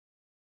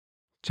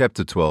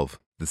Chapter 12,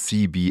 the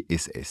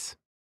CBSS.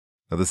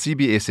 Now, the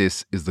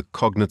CBSS is the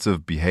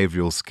Cognitive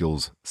Behavioral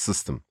Skills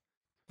System.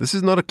 This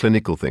is not a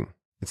clinical thing.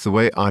 It's the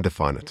way I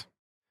define it.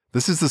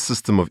 This is the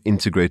system of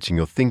integrating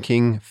your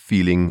thinking,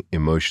 feeling,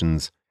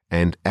 emotions,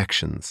 and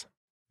actions.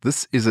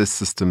 This is a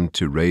system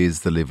to raise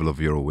the level of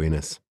your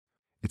awareness.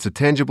 It's a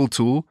tangible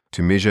tool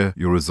to measure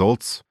your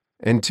results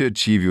and to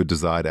achieve your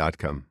desired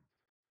outcome.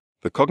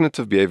 The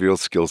Cognitive Behavioral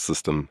Skills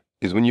System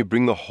is when you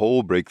bring the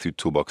whole breakthrough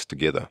toolbox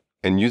together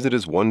and use it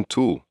as one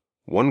tool,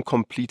 one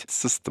complete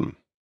system.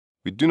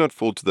 We do not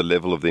fall to the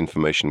level of the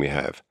information we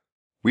have.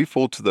 We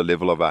fall to the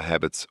level of our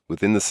habits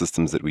within the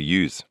systems that we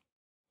use.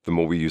 The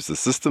more we use the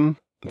system,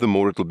 the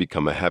more it will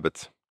become a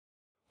habit.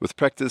 With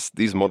practice,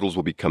 these models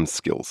will become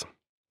skills.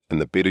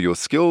 And the better your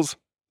skills,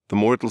 the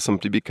more it will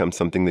simply become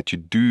something that you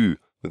do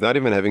without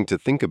even having to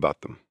think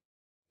about them.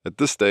 At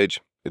this stage,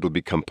 it will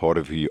become part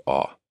of who you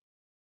are.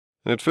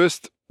 And at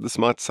first, this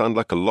might sound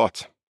like a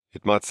lot.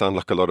 It might sound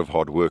like a lot of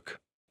hard work.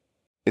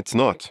 It's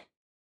not.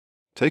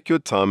 Take your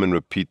time and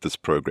repeat this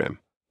program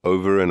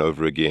over and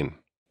over again.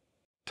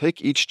 Take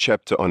each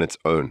chapter on its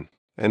own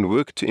and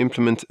work to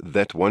implement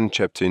that one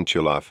chapter into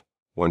your life,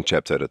 one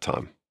chapter at a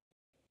time.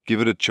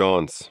 Give it a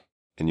chance,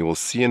 and you will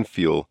see and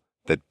feel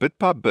that bit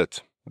by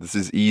bit, this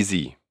is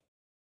easy.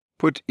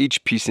 Put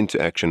each piece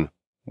into action,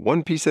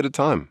 one piece at a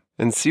time,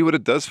 and see what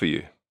it does for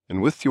you.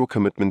 And with your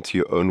commitment to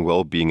your own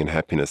well-being and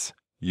happiness,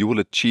 you will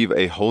achieve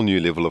a whole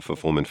new level of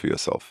fulfillment for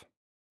yourself.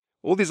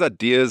 All these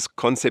ideas,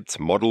 concepts,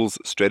 models,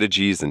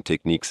 strategies, and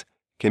techniques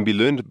can be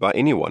learned by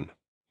anyone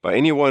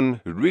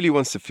who really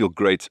wants to feel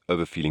great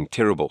over feeling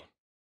terrible,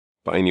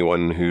 by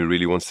anyone who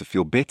really wants to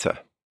feel better,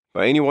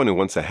 by anyone who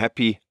wants a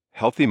happy,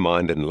 healthy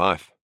mind and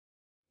life.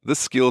 This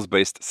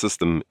skills-based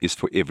system is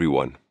for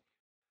everyone.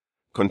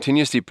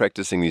 Continuously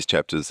practicing these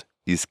chapters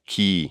is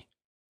key.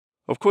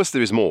 Of course,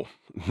 there is more.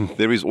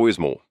 There is always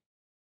more.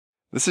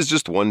 This is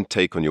just one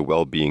take on your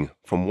well-being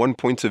from one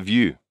point of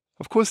view.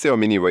 Of course, there are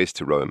many ways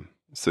to Rome,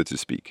 so to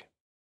speak.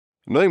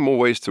 Knowing more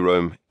ways to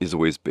Rome is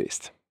always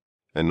best.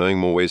 And knowing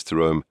more ways to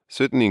Rome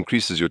certainly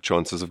increases your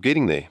chances of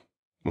getting there,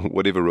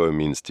 whatever Rome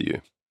means to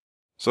you.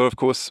 So, of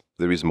course,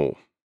 there is more.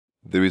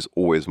 There is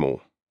always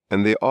more.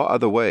 And there are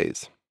other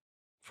ways.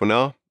 For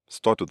now,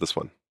 start with this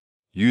one.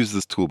 Use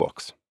this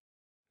toolbox.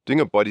 Doing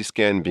a body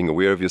scan, being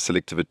aware of your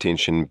selective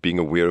attention, being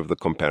aware of the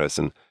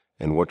comparison,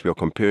 and what we are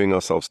comparing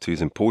ourselves to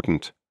is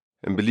important.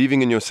 And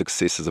believing in your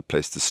success is a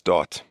place to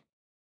start.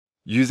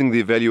 Using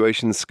the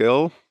evaluation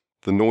scale,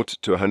 the 0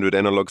 to 100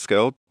 analog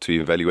scale, to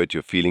evaluate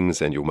your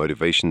feelings and your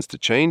motivations to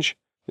change,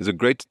 is a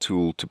great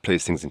tool to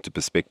place things into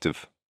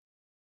perspective.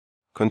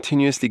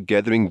 Continuously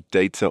gathering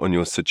data on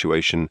your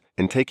situation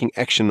and taking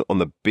action on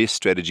the best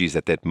strategies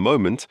at that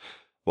moment,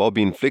 while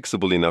being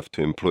flexible enough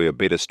to employ a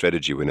better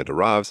strategy when it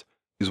arrives,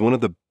 is one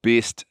of the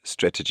best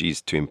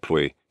strategies to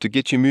employ to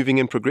get you moving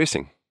and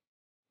progressing.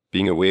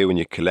 Being aware when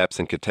you collapse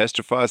and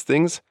catastrophize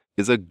things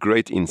is a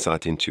great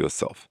insight into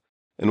yourself,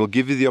 and will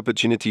give you the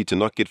opportunity to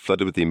not get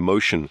flooded with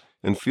emotion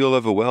and feel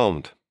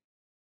overwhelmed.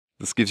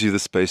 This gives you the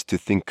space to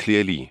think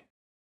clearly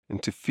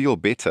and to feel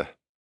better.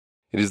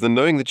 It is the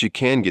knowing that you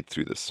can get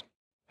through this,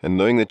 and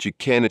knowing that you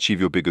can achieve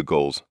your bigger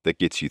goals that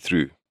gets you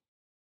through.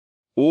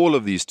 All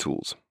of these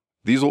tools,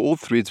 these are all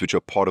threads which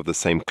are part of the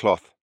same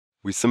cloth.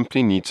 We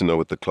simply need to know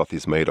what the cloth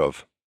is made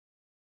of.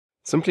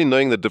 Simply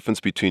knowing the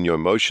difference between your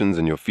emotions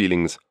and your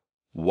feelings,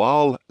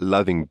 while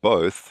loving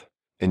both,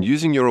 and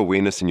using your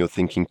awareness and your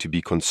thinking to be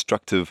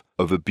constructive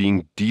over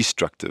being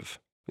destructive,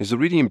 is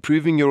already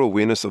improving your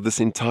awareness of this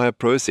entire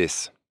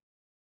process.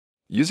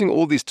 Using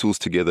all these tools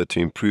together to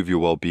improve your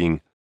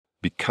well-being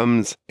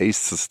becomes a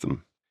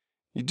system.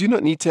 You do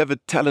not need to have a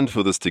talent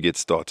for this to get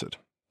started.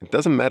 It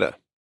doesn't matter.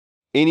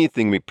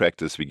 Anything we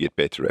practice, we get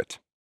better at.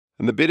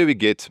 And the better we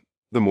get,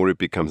 the more it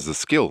becomes a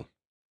skill.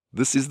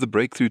 This is the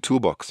breakthrough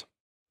toolbox.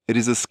 It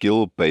is a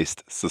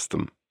skill-based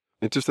system.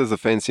 It just has a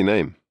fancy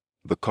name,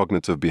 the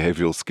Cognitive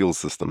Behavioral Skills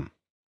System.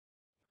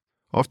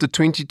 After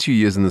 22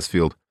 years in this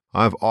field,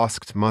 I have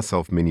asked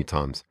myself many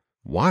times,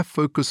 why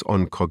focus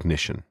on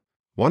cognition?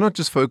 Why not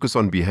just focus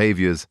on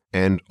behaviors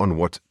and on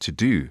what to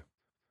do?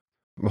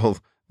 Well,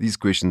 these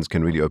questions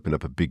can really open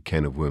up a big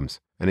can of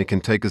worms, and it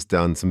can take us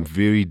down some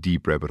very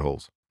deep rabbit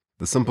holes.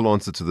 The simple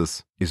answer to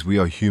this is we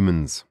are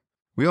humans.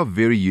 We are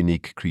very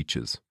unique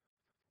creatures.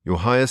 Your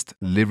highest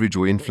leverage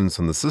or influence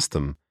on the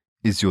system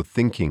is your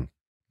thinking.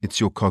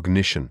 It's your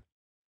cognition.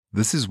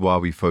 This is why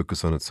we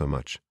focus on it so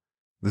much.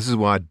 This is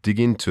why I dig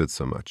into it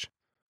so much.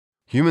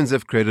 Humans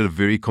have created a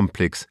very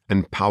complex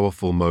and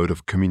powerful mode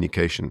of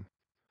communication.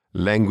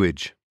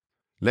 Language.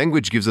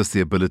 Language gives us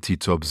the ability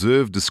to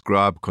observe,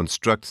 describe,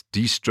 construct,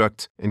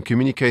 destruct, and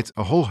communicate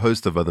a whole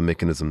host of other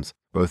mechanisms,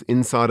 both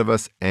inside of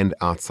us and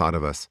outside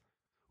of us.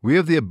 We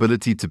have the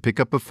ability to pick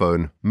up a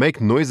phone, make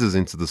noises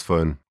into this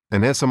phone,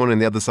 and have someone on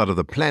the other side of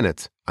the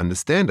planet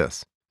understand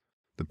us.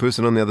 The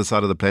person on the other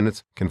side of the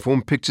planet can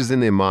form pictures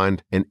in their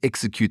mind and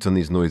execute on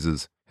these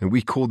noises, and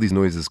we call these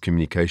noises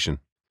communication.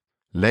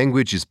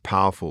 Language is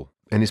powerful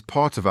and is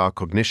part of our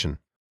cognition,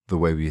 the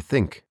way we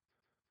think.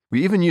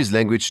 We even use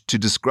language to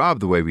describe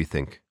the way we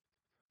think.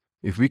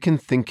 If we can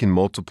think in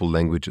multiple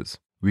languages,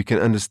 we can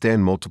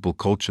understand multiple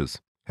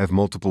cultures, have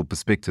multiple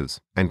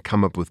perspectives, and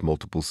come up with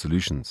multiple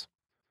solutions.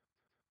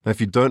 Now, if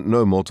you don't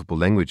know multiple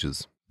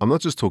languages, I'm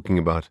not just talking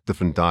about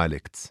different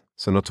dialects,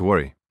 so not to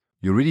worry.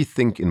 You already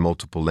think in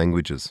multiple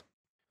languages.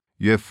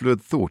 You have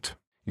fluid thought.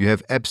 You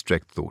have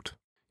abstract thought.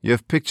 You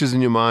have pictures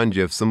in your mind,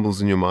 you have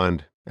symbols in your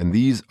mind, and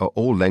these are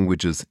all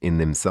languages in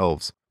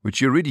themselves,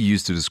 which you already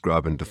use to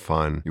describe and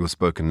define your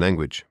spoken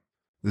language.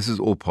 This is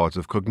all part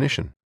of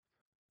cognition.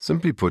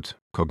 Simply put,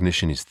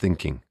 cognition is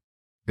thinking.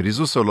 It is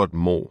also a lot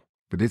more,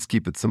 but let's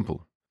keep it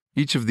simple.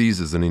 Each of these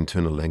is an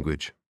internal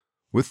language.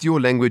 With your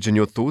language and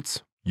your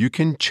thoughts, you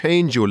can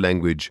change your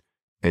language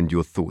and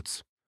your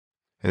thoughts.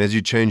 And as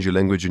you change your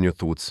language and your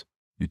thoughts,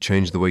 you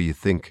change the way you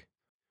think.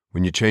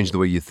 When you change the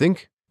way you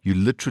think, you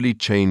literally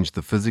change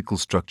the physical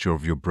structure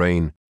of your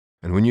brain.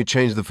 And when you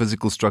change the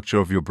physical structure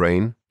of your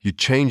brain, you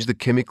change the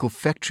chemical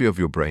factory of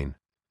your brain.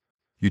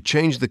 You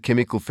change the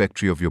chemical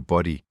factory of your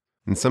body.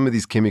 And some of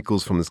these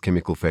chemicals from this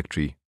chemical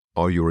factory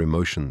are your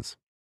emotions.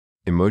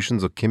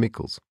 Emotions are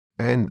chemicals,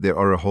 and there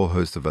are a whole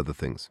host of other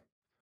things.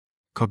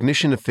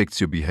 Cognition affects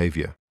your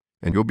behavior,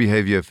 and your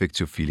behavior affects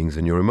your feelings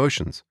and your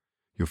emotions.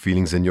 Your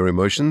feelings and your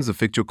emotions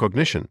affect your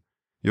cognition.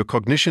 Your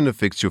cognition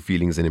affects your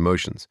feelings and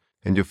emotions,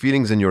 and your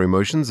feelings and your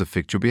emotions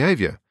affect your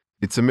behavior.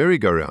 It's a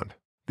merry-go-round.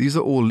 These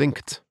are all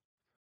linked.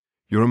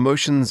 Your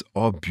emotions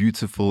are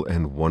beautiful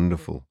and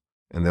wonderful,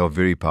 and they are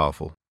very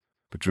powerful.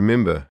 But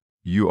remember,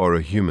 you are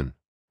a human.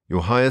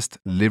 Your highest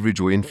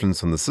leverage or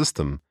influence on the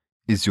system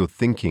is your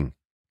thinking.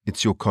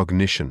 It's your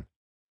cognition.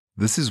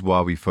 This is why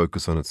we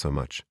focus on it so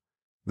much.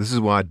 This is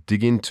why I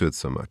dig into it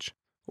so much.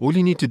 All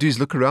you need to do is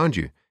look around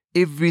you.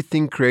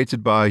 Everything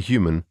created by a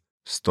human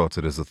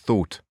started as a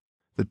thought.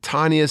 The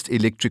tiniest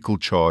electrical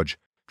charge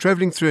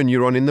traveling through a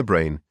neuron in the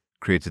brain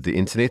created the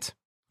internet,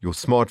 your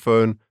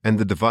smartphone, and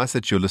the device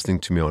that you're listening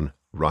to me on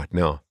right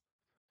now.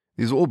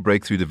 These are all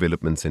breakthrough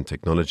developments in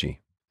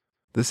technology.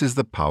 This is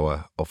the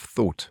power of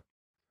thought.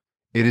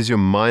 It is your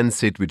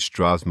mindset which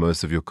drives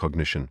most of your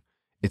cognition.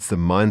 It's the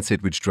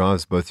mindset which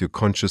drives both your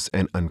conscious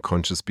and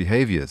unconscious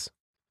behaviors.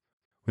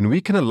 When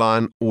we can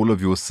align all of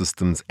your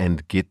systems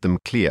and get them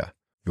clear,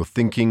 your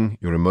thinking,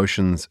 your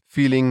emotions,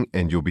 feeling,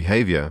 and your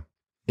behavior,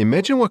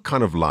 imagine what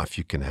kind of life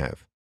you can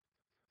have.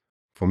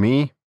 For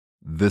me,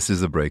 this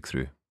is a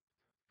breakthrough.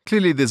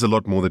 Clearly, there's a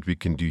lot more that we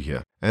can do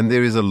here, and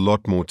there is a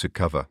lot more to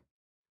cover.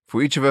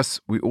 For each of us,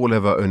 we all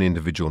have our own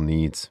individual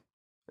needs.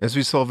 As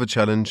we solve a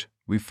challenge,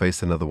 we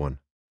face another one.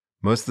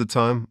 Most of the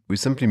time, we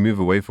simply move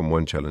away from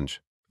one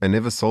challenge and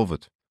never solve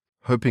it,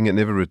 hoping it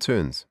never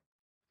returns.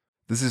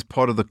 This is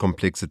part of the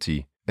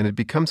complexity, and it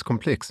becomes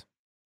complex.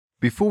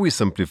 Before we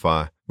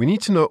simplify, we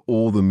need to know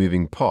all the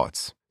moving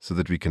parts so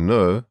that we can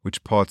know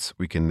which parts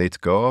we can let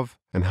go of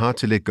and how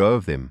to let go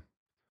of them.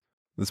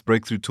 This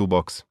breakthrough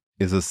toolbox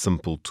is a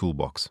simple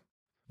toolbox.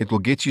 It will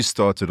get you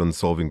started on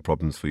solving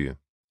problems for you.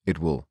 It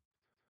will.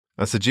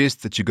 I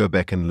suggest that you go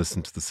back and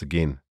listen to this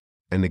again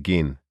and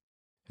again,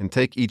 and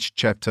take each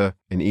chapter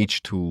and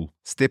each tool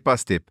step by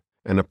step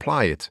and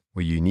apply it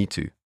where you need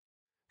to.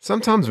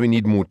 Sometimes we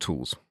need more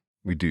tools.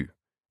 We do.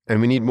 And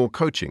we need more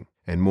coaching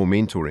and more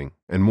mentoring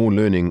and more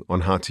learning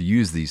on how to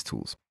use these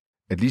tools.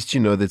 At least you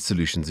know that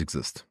solutions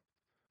exist.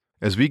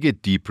 As we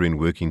get deeper in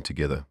working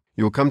together,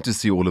 you'll come to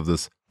see all of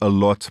this a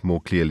lot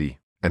more clearly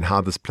and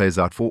how this plays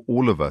out for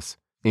all of us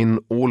in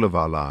all of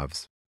our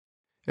lives.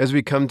 As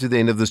we come to the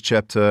end of this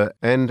chapter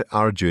and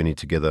our journey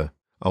together,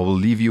 I will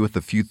leave you with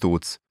a few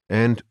thoughts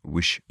and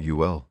wish you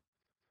well.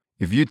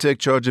 If you take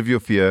charge of your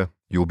fear,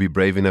 you'll be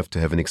brave enough to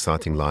have an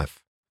exciting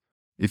life.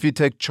 If you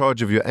take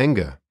charge of your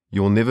anger,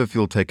 you will never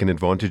feel taken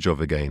advantage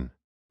of again.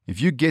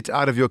 If you get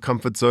out of your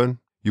comfort zone,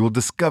 you will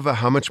discover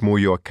how much more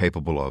you are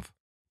capable of.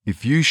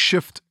 If you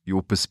shift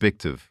your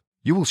perspective,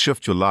 you will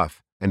shift your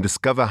life and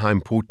discover how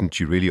important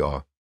you really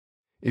are.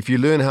 If you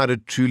learn how to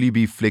truly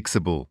be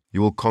flexible,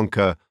 you will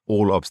conquer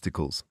all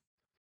obstacles.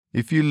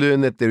 If you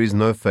learn that there is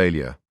no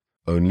failure,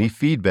 only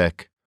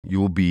feedback,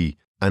 you will be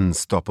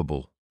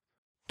unstoppable.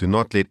 Do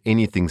not let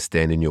anything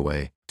stand in your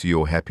way to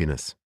your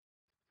happiness.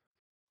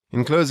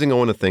 In closing, I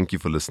want to thank you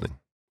for listening.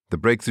 The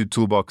Breakthrough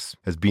Toolbox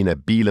has been a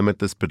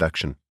B-Limitless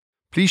production.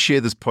 Please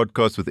share this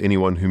podcast with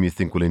anyone whom you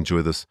think will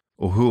enjoy this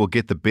or who will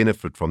get the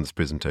benefit from this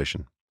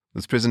presentation.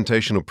 This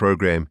presentation or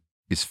program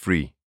is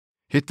free.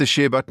 Hit the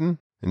share button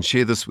and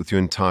share this with your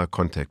entire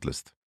contact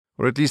list,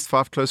 or at least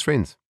 5 close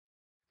friends.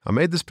 I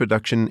made this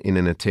production in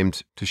an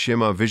attempt to share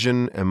my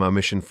vision and my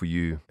mission for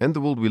you and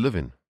the world we live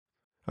in.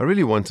 I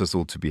really want us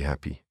all to be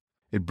happy.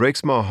 It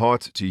breaks my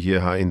heart to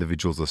hear how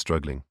individuals are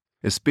struggling,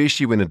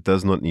 especially when it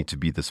does not need to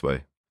be this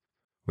way.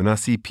 When I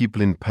see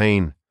people in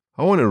pain,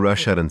 I want to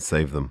rush out and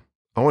save them.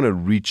 I want to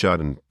reach out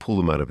and pull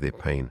them out of their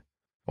pain.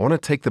 I want to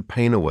take the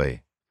pain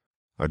away.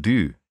 I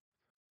do.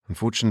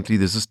 Unfortunately,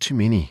 there's just too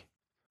many.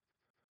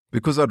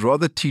 Because I'd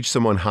rather teach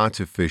someone how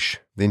to fish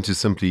than to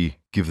simply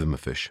give them a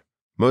fish.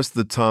 Most of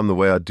the time, the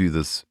way I do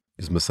this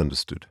is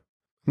misunderstood.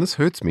 And this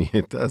hurts me,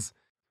 it does.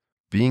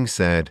 Being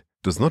sad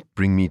does not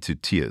bring me to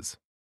tears.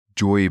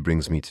 Joy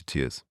brings me to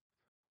tears.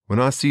 When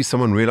I see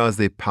someone realize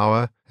their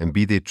power and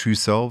be their true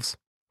selves,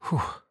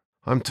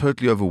 I'm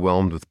totally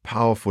overwhelmed with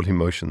powerful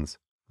emotions.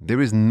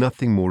 There is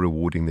nothing more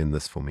rewarding than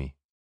this for me.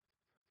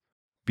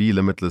 Be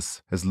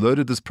Limitless has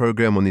loaded this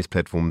program on these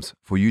platforms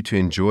for you to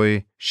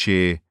enjoy,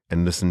 share,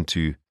 and listen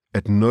to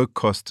at no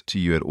cost to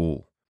you at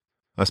all.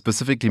 I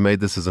specifically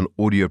made this as an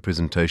audio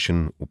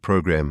presentation or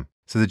program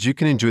so that you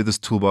can enjoy this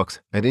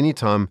toolbox at any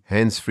time,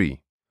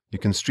 hands-free. You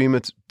can stream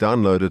it,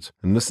 download it,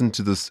 and listen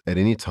to this at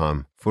any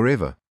time,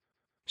 forever.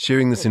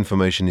 Sharing this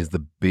information is the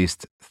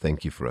best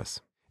thank you for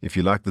us. If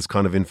you like this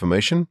kind of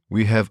information,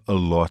 we have a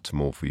lot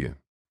more for you.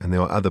 And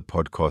there are other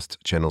podcast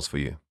channels for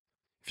you.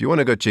 If you want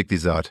to go check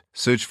these out,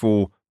 search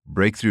for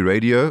Breakthrough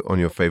Radio on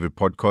your favorite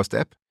podcast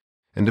app.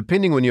 And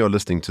depending when you are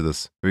listening to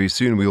this, very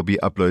soon we'll be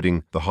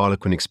uploading the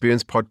Harlequin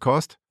Experience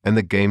podcast and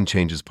the Game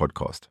Changers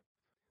podcast.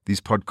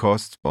 These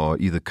podcasts are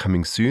either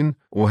coming soon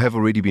or have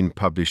already been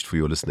published for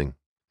your listening.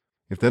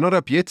 If they're not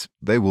up yet,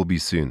 they will be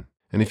soon.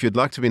 And if you'd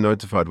like to be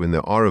notified when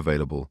they are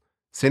available,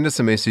 send us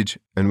a message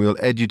and we'll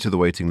add you to the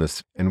waiting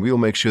list and we'll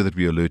make sure that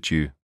we alert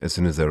you as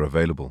soon as they're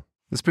available.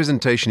 This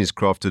presentation is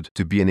crafted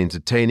to be an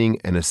entertaining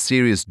and a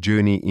serious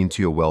journey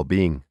into your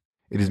well-being.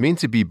 It is meant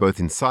to be both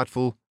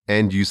insightful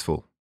and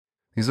useful.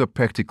 These are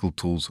practical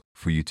tools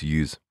for you to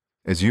use.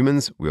 As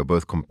humans, we are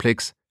both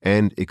complex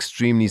and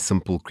extremely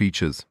simple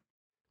creatures.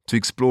 To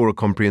explore a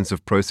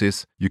comprehensive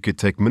process, you could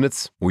take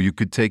minutes or you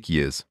could take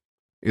years.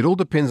 It all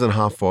depends on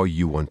how far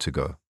you want to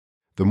go.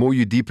 The more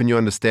you deepen your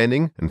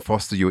understanding and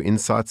foster your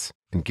insights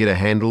and get a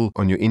handle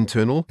on your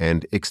internal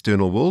and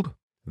external world,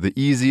 the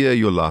easier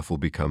your life will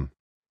become.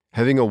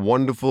 Having a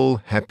wonderful,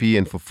 happy,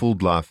 and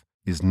fulfilled life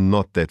is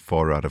not that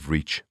far out of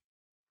reach.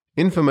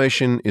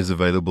 Information is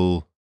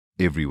available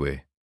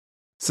everywhere.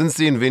 Since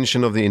the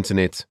invention of the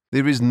internet,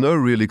 there is no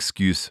real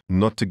excuse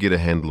not to get a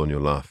handle on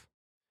your life.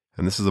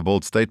 And this is a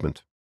bold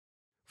statement.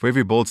 For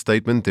every bold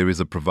statement, there is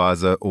a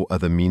provisor or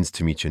other means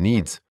to meet your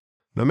needs.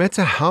 No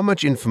matter how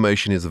much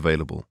information is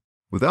available,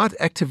 without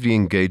actively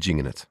engaging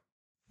in it,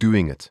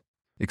 doing it,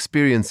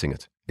 experiencing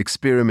it,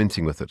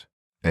 experimenting with it,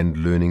 and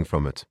learning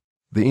from it,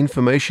 the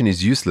information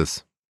is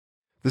useless.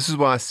 This is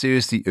why I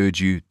seriously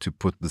urge you to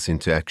put this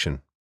into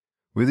action.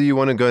 Whether you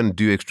want to go and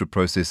do extra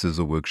processes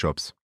or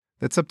workshops,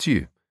 that's up to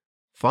you.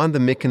 Find the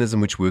mechanism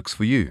which works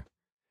for you.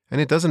 And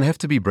it doesn't have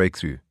to be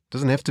breakthrough. It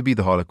doesn't have to be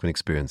the Harlequin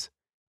experience.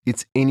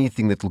 It's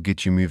anything that will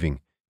get you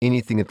moving,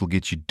 anything that will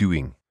get you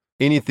doing,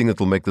 anything that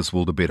will make this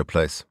world a better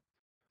place.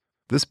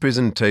 This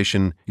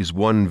presentation is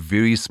one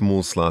very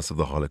small slice of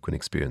the Harlequin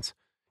experience.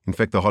 In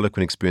fact, the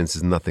Harlequin experience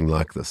is nothing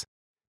like this.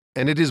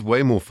 And it is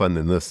way more fun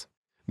than this.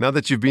 Now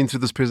that you've been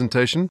through this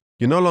presentation,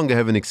 you no longer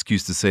have an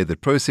excuse to say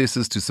that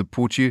processes to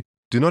support you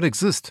do not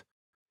exist,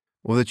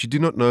 or that you do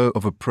not know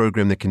of a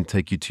program that can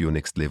take you to your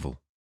next level.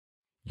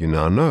 You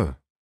now know.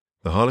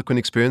 The Harlequin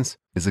experience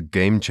is a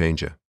game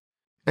changer.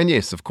 And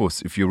yes, of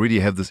course, if you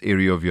already have this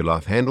area of your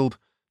life handled,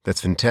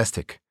 that's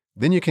fantastic.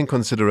 Then you can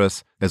consider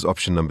us as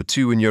option number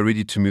 2 when you're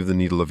ready to move the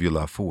needle of your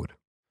life forward.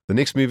 The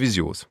next move is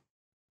yours.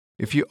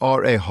 If you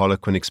are a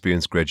Harlequin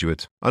experience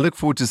graduate, I look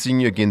forward to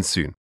seeing you again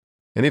soon.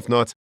 And if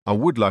not, I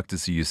would like to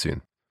see you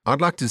soon.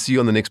 I'd like to see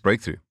you on the next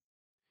breakthrough.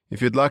 If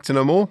you'd like to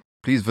know more,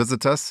 please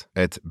visit us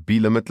at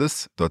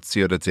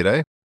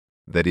belimitless.co.za.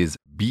 That is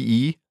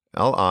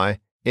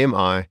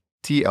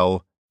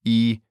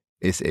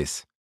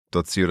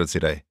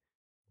belimitless.co.za.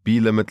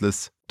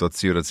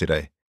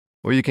 belimitless.co.za.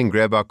 Or you can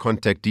grab our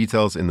contact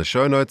details in the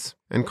show notes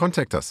and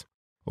contact us,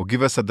 or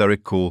give us a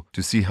direct call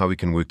to see how we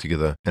can work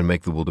together and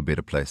make the world a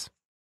better place.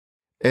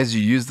 As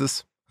you use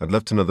this, I'd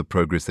love to know the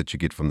progress that you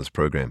get from this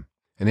program.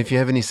 And if you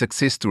have any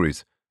success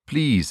stories,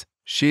 please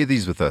share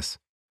these with us.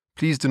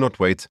 Please do not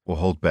wait or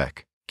hold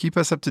back. Keep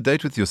us up to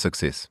date with your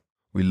success.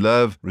 We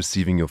love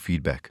receiving your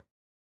feedback.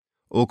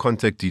 All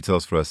contact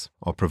details for us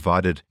are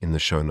provided in the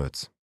show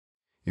notes.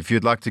 If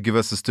you'd like to give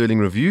us a sterling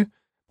review,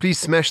 please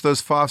smash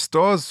those 5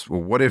 stars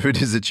or whatever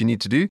it is that you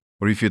need to do.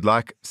 Or if you'd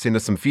like, send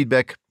us some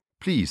feedback.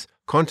 Please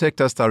contact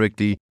us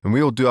directly and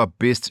we will do our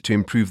best to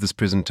improve this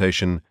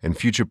presentation and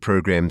future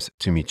programs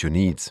to meet your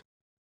needs.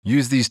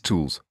 Use these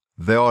tools.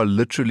 They are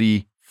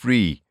literally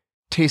free.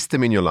 Test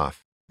them in your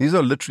life. These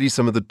are literally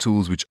some of the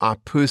tools which I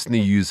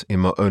personally use in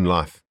my own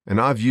life. And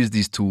I've used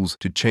these tools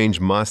to change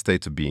my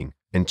state of being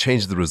and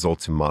change the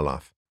results in my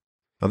life.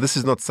 Now, this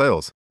is not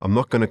sales. I'm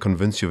not going to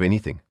convince you of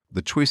anything.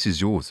 The choice is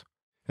yours.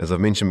 As I've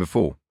mentioned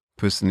before,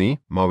 personally,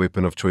 my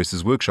weapon of choice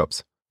is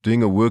workshops.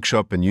 Doing a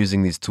workshop and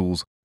using these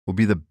tools will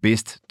be the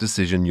best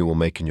decision you will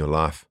make in your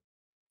life.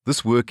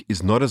 This work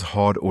is not as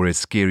hard or as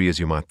scary as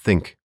you might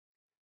think.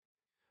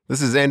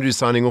 This is Andrew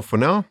signing off for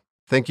now.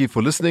 Thank you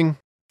for listening.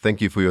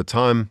 Thank you for your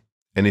time.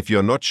 And if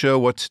you're not sure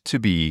what to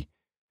be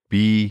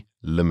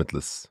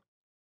limitless.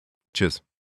 Cheers.